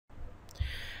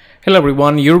Hello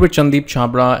everyone, you're with Chandeep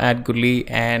Chabra at Goodly,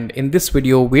 and in this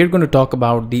video we're going to talk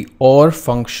about the OR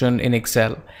function in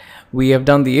Excel. We have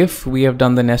done the if, we have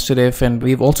done the nested if, and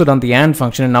we've also done the AND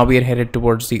function, and now we are headed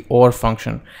towards the OR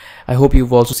function. I hope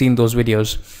you've also seen those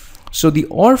videos. So the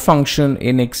OR function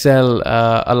in Excel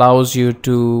allows you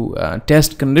to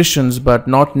test conditions, but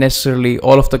not necessarily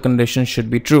all of the conditions should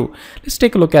be true. Let's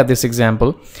take a look at this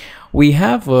example. We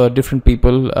have different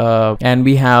people and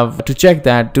we have to check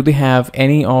that do they have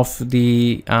any of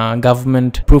the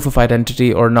government proof of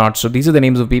identity or not. So these are the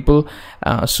names of people.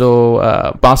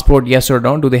 Passport, yes or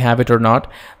no, do they have it or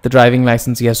not? The driving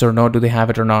license, yes or no, do they have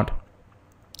it or not?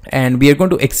 And we are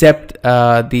going to accept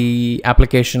the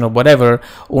application or whatever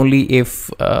only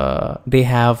if they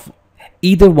have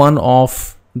either one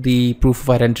of the proof of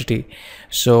identity.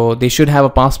 So they should have a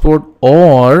passport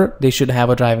or they should have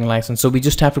a driving license. So we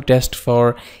just have to test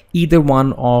for either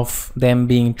one of them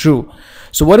being true.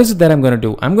 So what is it that I'm going to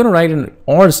do? I'm going to write an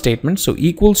OR statement. So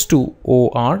equals to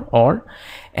OR,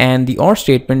 and the OR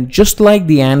statement, just like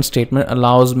the AND statement,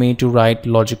 allows me to write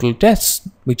logical tests,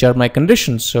 which are my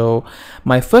conditions. So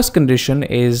my first condition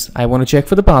is I want to check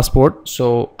for the passport.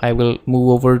 So I will move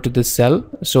over to this cell.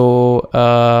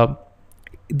 So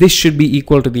this should be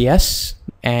equal to the yes,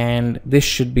 and this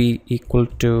should be equal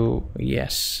to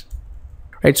yes.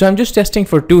 Right, so I'm just testing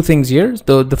for two things here.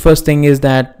 So the first thing is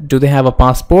that do they have a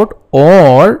passport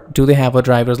or do they have a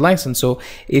driver's license? So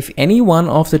if any one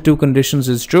of the two conditions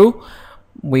is true,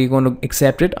 we're going to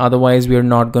accept it, otherwise we are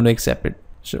not going to accept it.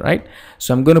 So right,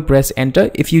 so I'm going to press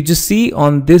enter. If you just see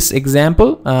on this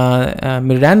example,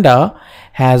 Miranda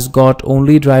has got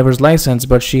only driver's license,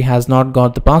 but she has not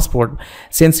got the passport.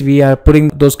 Since we are putting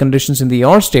those conditions in the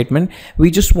OR statement, we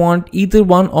just want either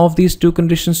one of these two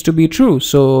conditions to be true.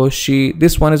 So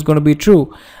this one is going to be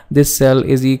true. This cell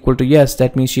is equal to yes,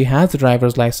 that means she has the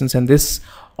driver's license, and this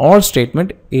OR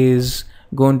statement is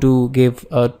going to give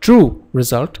a true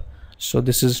result. So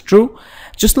this is true.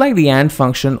 Just like the AND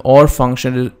function, OR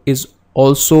function is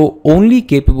also only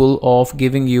capable of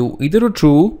giving you either a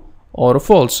true or a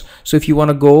false. So if you want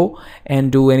to go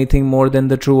and do anything more than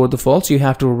the true or the false, you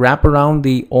have to wrap around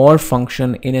the OR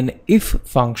function in an if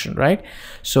function, right?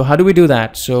 So how do we do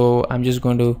that? So I'm just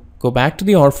going to go back to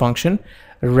the OR function,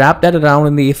 wrap that around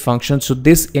in the if function. So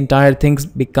this entire thing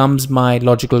becomes my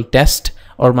logical test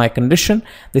or my condition.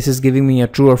 This is giving me a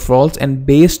true or false, and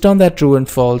based on that true and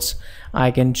false, I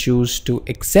can choose to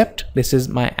accept. This is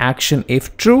my action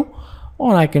if true,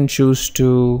 or I can choose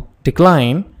to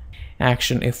decline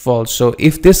action if false. So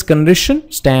if this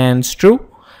condition stands true,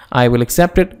 I will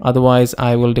accept it, otherwise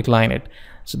I will decline it.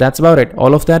 So that's about it.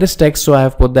 All of that is text, so I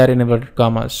have put that in inverted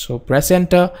commas. So press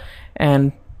enter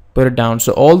and put it down.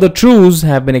 So all the trues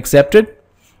have been accepted.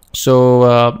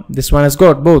 So this one has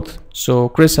got both. So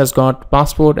Chris has got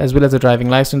passport as well as a driving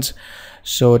license,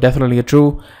 so definitely a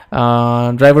true.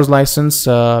 Driver's license,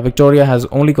 Victoria has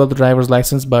only got the driver's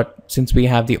license, but since we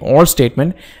have the OR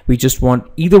statement, we just want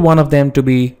either one of them to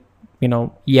be,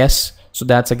 yes, so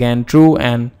that's again true,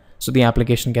 and so the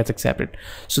application gets accepted.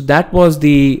 So that was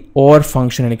the OR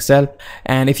function in Excel.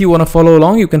 And if you want to follow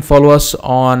along, you can follow us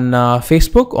on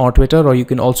Facebook or Twitter, or you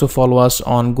can also follow us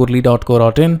on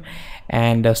goodly.co.in.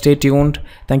 And stay tuned.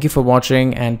 Thank you for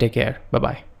watching and take care. Bye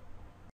bye.